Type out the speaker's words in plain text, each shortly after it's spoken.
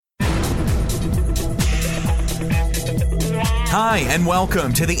Hi, and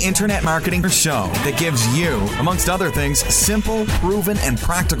welcome to the Internet Marketing Show that gives you, amongst other things, simple, proven, and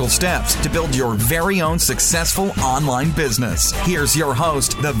practical steps to build your very own successful online business. Here's your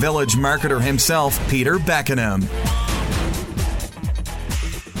host, the village marketer himself, Peter Beckenham.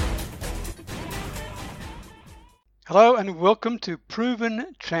 Hello and welcome to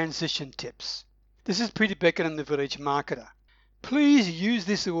Proven Transition Tips. This is Peter Beckenham, the village marketer. Please use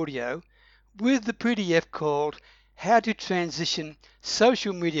this audio with the PDF called How to Transition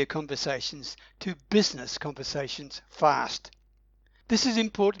Social Media Conversations to Business Conversations Fast. This is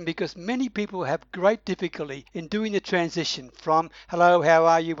important because many people have great difficulty in doing the transition from hello, how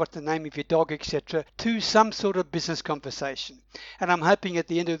are you, what's the name of your dog, etc. to some sort of business conversation. And I'm hoping at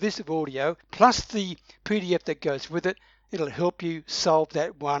the end of this audio, plus the PDF that goes with it, it'll help you solve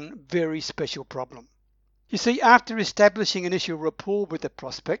that one very special problem. You see, after establishing initial rapport with the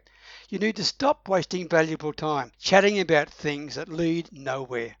prospect, you need to stop wasting valuable time chatting about things that lead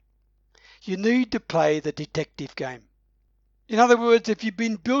nowhere. You need to play the detective game. In other words, if you've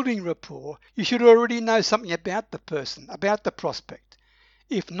been building rapport, you should already know something about the person, about the prospect.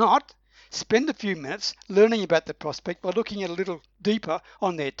 If not, spend a few minutes learning about the prospect by looking a little deeper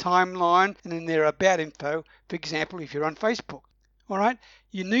on their timeline and in their about info, for example, if you're on Facebook. All right,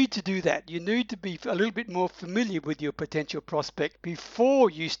 you need to do that. You need to be a little bit more familiar with your potential prospect before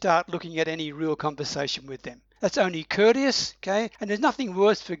you start looking at any real conversation with them. That's only courteous, okay? And there's nothing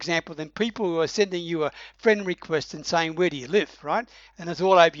worse, for example, than people who are sending you a friend request and saying, where do you live, right? And it's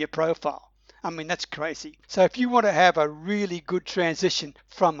all over your profile. I mean, that's crazy. So if you want to have a really good transition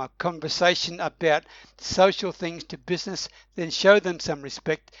from a conversation about social things to business, then show them some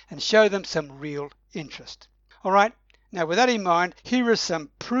respect and show them some real interest. All right? Now, with that in mind, here are some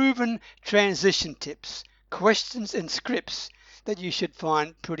proven transition tips, questions and scripts that you should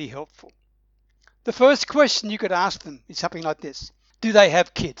find pretty helpful. The first question you could ask them is something like this. Do they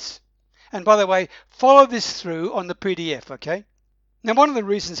have kids? And by the way, follow this through on the PDF, okay? Now, one of the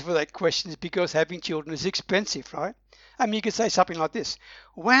reasons for that question is because having children is expensive, right? I mean, you could say something like this.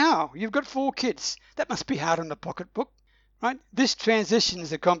 Wow, you've got 4 kids. That must be hard on the pocketbook, right? This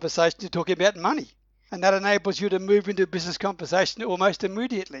transitions the conversation to talking about money. And that enables you to move into a business conversation almost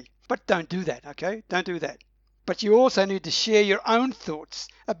immediately. But don't do that, okay? Don't do that. But you also need to share your own thoughts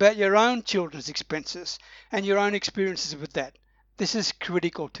about your own children's expenses and your own experiences with that. This is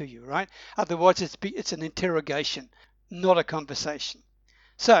critical to you, right? Otherwise, it's an interrogation, not a conversation.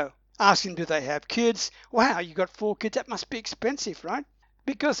 So, asking do they have kids? Wow, you got 4 kids. That must be expensive, right?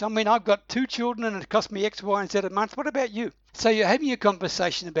 Because, I mean, I've got 2 children and it costs me X, Y, and Z a month. What about you? So you're having a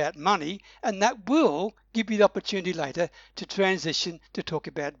conversation about money, and that will give you the opportunity later to transition to talk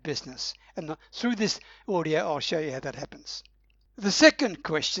about business. And through this audio, I'll show you how that happens. The second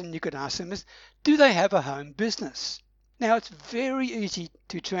question you could ask them is, do they have a home business? Now, it's very easy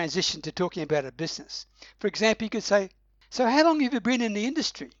to transition to talking about a business. For example, you could say, so how long have you been in the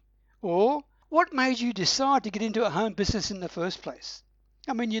industry? Or, what made you decide to get into a home business in the first place?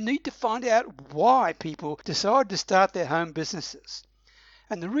 I mean, you need to find out why people decide to start their home businesses.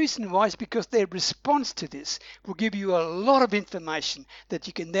 And the reason why is because their response to this will give you a lot of information that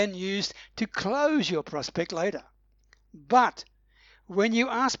you can then use to close your prospect later. But when you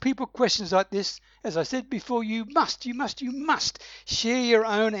ask people questions like this, as I said before, you must share your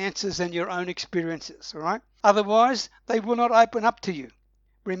own answers and your own experiences, all right? Otherwise, they will not open up to you.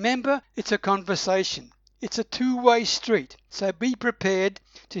 Remember, it's a conversation. It's a two-way street, so be prepared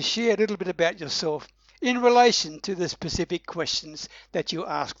to share a little bit about yourself in relation to the specific questions that you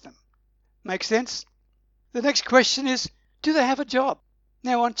ask them. Make sense? The next question is, do they have a job?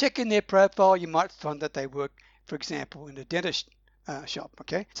 Now, on checking their profile, you might find that they work, for example, in a dentist shop,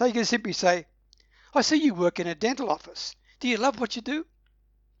 okay? So you can simply say, I see you work in a dental office. Do you love what you do?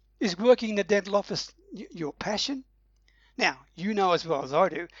 Is working in a dental office your passion? Now, you know as well as I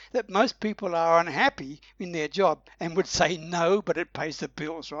do that most people are unhappy in their job and would say no, but it pays the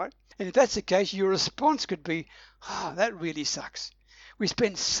bills, right? And if that's the case, your response could be, oh, that really sucks. We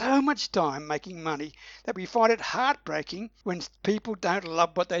spend so much time making money that we find it heartbreaking when people don't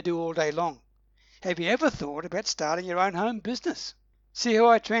love what they do all day long. Have you ever thought about starting your own home business? See how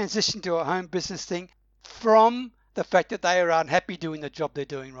I transitioned to a home business thing from the fact that they are unhappy doing the job they're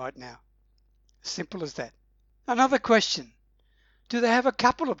doing right now. Simple as that. Another question, do they have a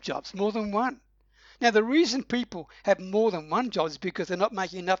couple of jobs, more than one? Now, the reason people have more than one job is because they're not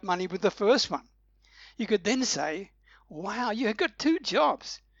making enough money with the first one. You could then say, wow, you've got 2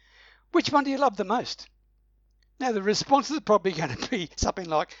 jobs. Which one do you love the most? Now, the response is probably going to be something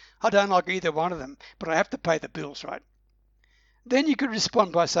like, I don't like either one of them, but I have to pay the bills, right? Then you could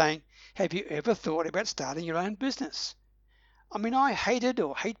respond by saying, have you ever thought about starting your own business? I hated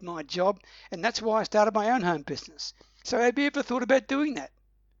or hate my job, and that's why I started my own home business. So have you ever thought about doing that?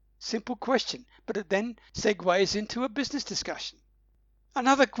 Simple question, but it then segues into a business discussion.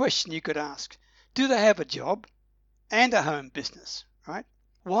 Another question you could ask, do they have a job and a home business, right?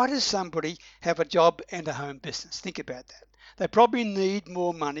 Why does somebody have a job and a home business? Think about that. They probably need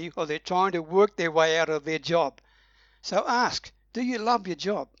more money, or they're trying to work their way out of their job. So ask, do you love your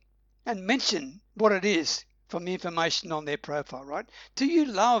job? And mention what it is from the information on their profile, right? Do you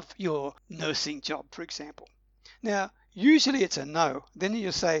love your nursing job, for example? Now, usually it's a no. Then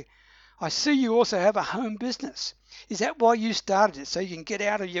you say, I see you also have a home business. Is that why you started it, so you can get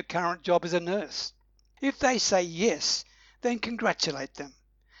out of your current job as a nurse? If they say yes, then congratulate them.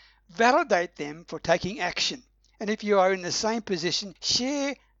 Validate them for taking action. And if you are in the same position,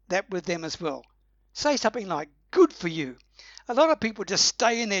 share that with them as well. Say something like, good for you. A lot of people just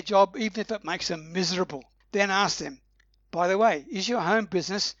stay in their job even if it makes them miserable. Then ask them, by the way, is your home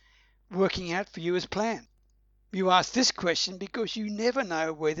business working out for you as planned? You ask this question because you never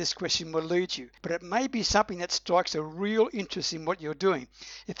know where this question will lead you, but it may be something that strikes a real interest in what you're doing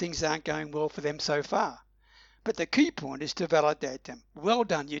if things aren't going well for them so far. But the key point is to validate them. Well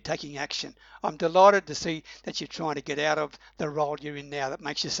done, you're taking action. I'm delighted to see that you're trying to get out of the role you're in now that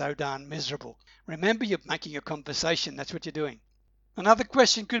makes you so darn miserable. Remember, you're making a conversation. That's what you're doing. Another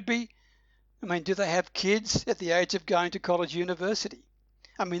question could be, do they have kids at the age of going to college, university?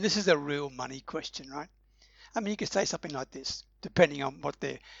 This is a real money question, right? You could say something like this, depending on what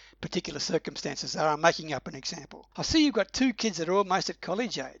their particular circumstances are. I'm making up an example. I see you've got 2 kids that are almost at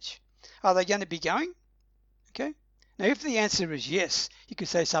college age. Are they going to be going? Okay. Now, if the answer is yes, you could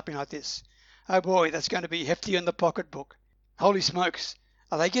say something like this. Oh boy, that's going to be hefty in the pocketbook. Holy smokes.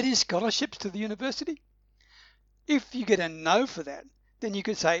 Are they getting scholarships to the university? If you get a no for that, then you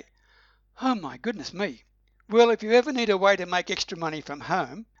could say, oh my goodness me. Well, if you ever need a way to make extra money from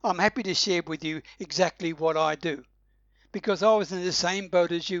home, I'm happy to share with you exactly what I do, because I was in the same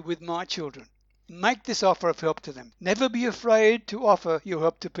boat as you with my children. Make this offer of help to them. Never be afraid to offer your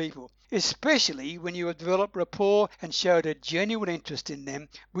help to people, especially when you have developed rapport and showed a genuine interest in them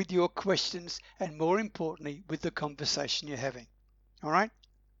with your questions and, more importantly, with the conversation you're having. All right?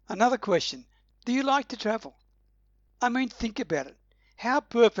 Another question. Do you like to travel? Think about it. How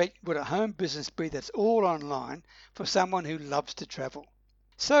perfect would a home business be that's all online for someone who loves to travel?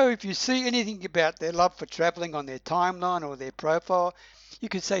 So if you see anything about their love for traveling on their timeline or their profile, you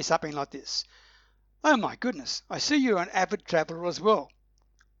could say something like this. Oh my goodness, I see you're an avid traveler as well.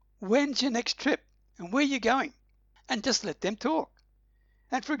 When's your next trip and where are you going? And just let them talk.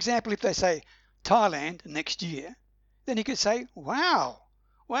 And for example, if they say Thailand next year, then you could say, wow,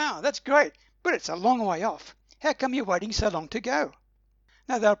 that's great, but it's a long way off. How come you're waiting so long to go?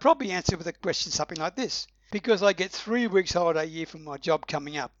 Now, they'll probably answer with a question something like this. Because I get 3 weeks holiday a year from my job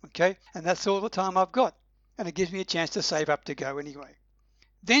coming up, okay? And that's all the time I've got. And it gives me a chance to save up to go anyway.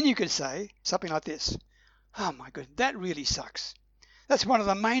 Then you could say something like this. Oh my goodness, that really sucks. That's one of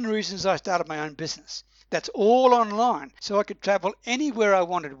the main reasons I started my own business. That's all online, so I could travel anywhere I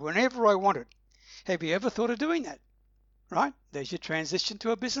wanted, whenever I wanted. Have you ever thought of doing that? Right? There's your transition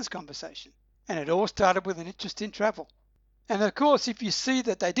to a business conversation. And it all started with an interest in travel. And of course, if you see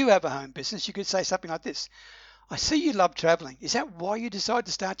that they do have a home business, you could say something like this. I see you love traveling. Is that why you decided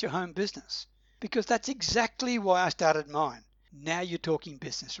to start your home business? Because that's exactly why I started mine. Now you're talking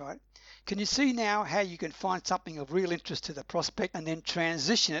business, right? Can you see now how you can find something of real interest to the prospect and then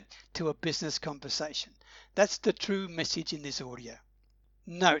transition it to a business conversation? That's the true message in this audio.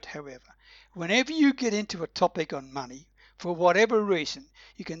 Note, however, whenever you get into a topic on money, for whatever reason,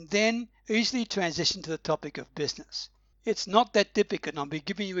 you can then easily transition to the topic of business. It's not that difficult, and I'll be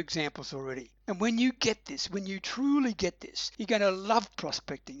giving you examples already. And when you get this, when you truly get this, you're going to love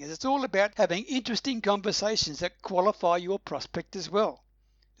prospecting, as it's all about having interesting conversations that qualify your prospect as well.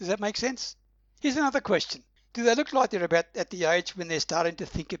 Does that make sense? Here's another question. Do they look like they're about at the age when they're starting to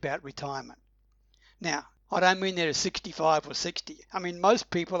think about retirement? Now, I don't mean they're 65 or 60.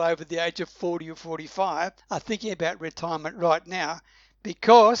 Most people over the age of 40 or 45 are thinking about retirement right now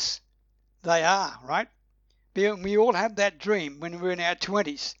because they are, right? We all have that dream when we're in our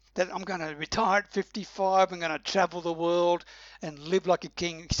 20s that I'm going to retire at 55, I'm going to travel the world and live like a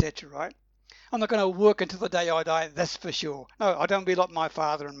king, etc., right? I'm not going to work until the day I die, that's for sure. No, I don't be like my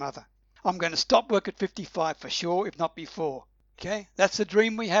father and mother. I'm going to stop work at 55 for sure, if not before. Okay, that's the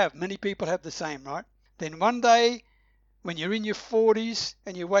dream we have. Many people have the same, right? Then one day, when you're in your 40s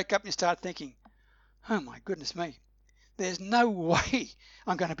and you wake up and you start thinking, oh my goodness me, there's no way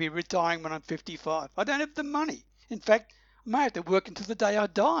I'm going to be retiring when I'm 55. I don't have the money. In fact, I may have to work until the day I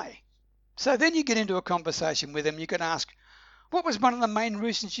die. So then you get into a conversation with them. You can ask, What was one of the main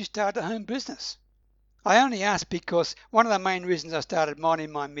reasons you started a home business? I only asked because one of the main reasons I started mine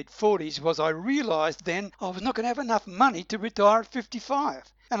in my mid-40s was I realised then I was not going to have enough money to retire at 55,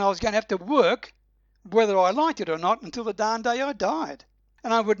 and I was going to have to work, whether I liked it or not, until the darn day I died.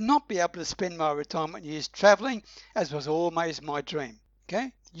 And I would not be able to spend my retirement years travelling, as was always my dream.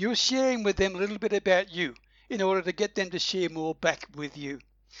 Okay? You're sharing with them a little bit about you in order to get them to share more back with you.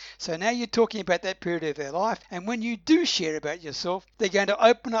 So now you're talking about that period of their life, and when you do share about yourself, they're going to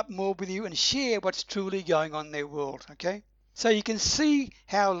open up more with you and share what's truly going on in their world, okay? So you can see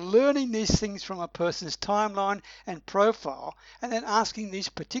how learning these things from a person's timeline and profile and then asking these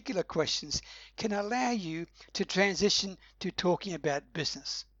particular questions can allow you to transition to talking about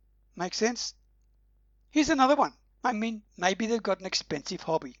business. Make sense? Here's another one. I mean, maybe they've got an expensive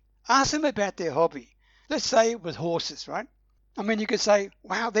hobby. Ask them about their hobby. Let's say it was horses, right? I mean, you could say,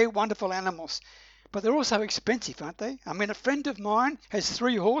 wow, they're wonderful animals, but they're also expensive, aren't they? I mean, a friend of mine has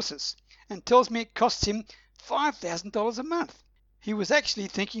 3 horses and tells me it costs him $5,000 a month. He was actually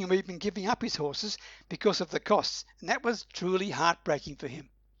thinking of even giving up his horses because of the costs, and that was truly heartbreaking for him.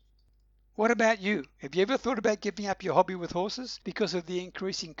 What about you? Have you ever thought about giving up your hobby with horses because of the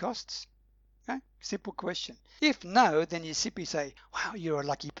increasing costs? Okay? Simple question. If no, then you simply say, wow, you're a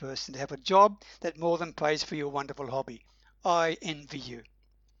lucky person to have a job that more than pays for your wonderful hobby. I envy you.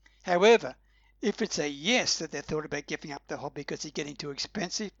 However, if it's a yes that they thought about giving up the hobby because it's getting too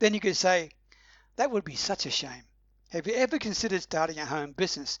expensive, then you could say, that would be such a shame. Have you ever considered starting a home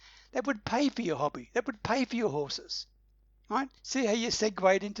business that would pay for your hobby, that would pay for your horses? Right? See how you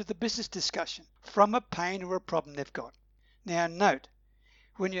segued into the business discussion from a pain or a problem they've got. Now note,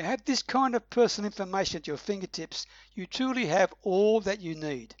 when you have this kind of personal information at your fingertips, you truly have all that you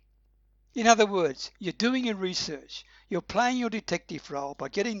need. In other words, you're doing your research. You're playing your detective role by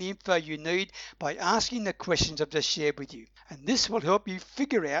getting the info you need by asking the questions I've just shared with you. And this will help you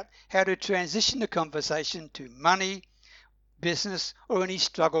figure out how to transition the conversation to money, business, or any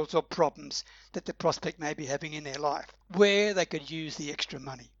struggles or problems that the prospect may be having in their life, where they could use the extra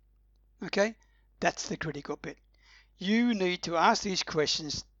money. Okay? That's the critical bit. You need to ask these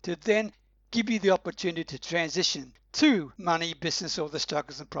questions to then give you the opportunity to transition to money, business, or the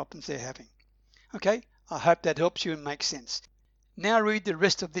struggles and problems they're having. Okay, I hope that helps you and makes sense. Now read the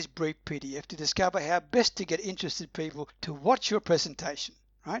rest of this brief PDF to discover how best to get interested people to watch your presentation,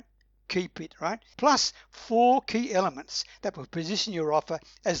 right? Keep it, right? Plus 4 key elements that will position your offer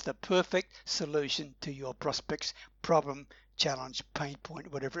as the perfect solution to your prospect's problem, challenge, pain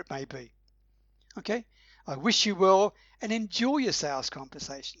point, whatever it may be. Okay? I wish you well and enjoy your sales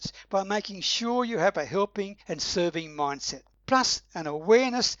conversations by making sure you have a helping and serving mindset, plus an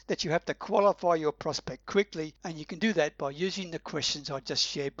awareness that you have to qualify your prospect quickly, and you can do that by using the questions I just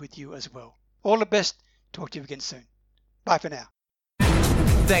shared with you as well. All the best. Talk to you again soon. Bye for now.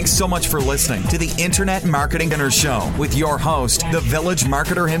 Thanks so much for listening to the Internet Marketing Dinner Show with your host, the Village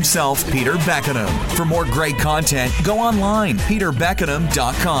Marketer himself, Peter Beckenham. For more great content, go online,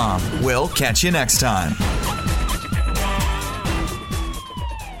 peterbeckenham.com. We'll catch you next time.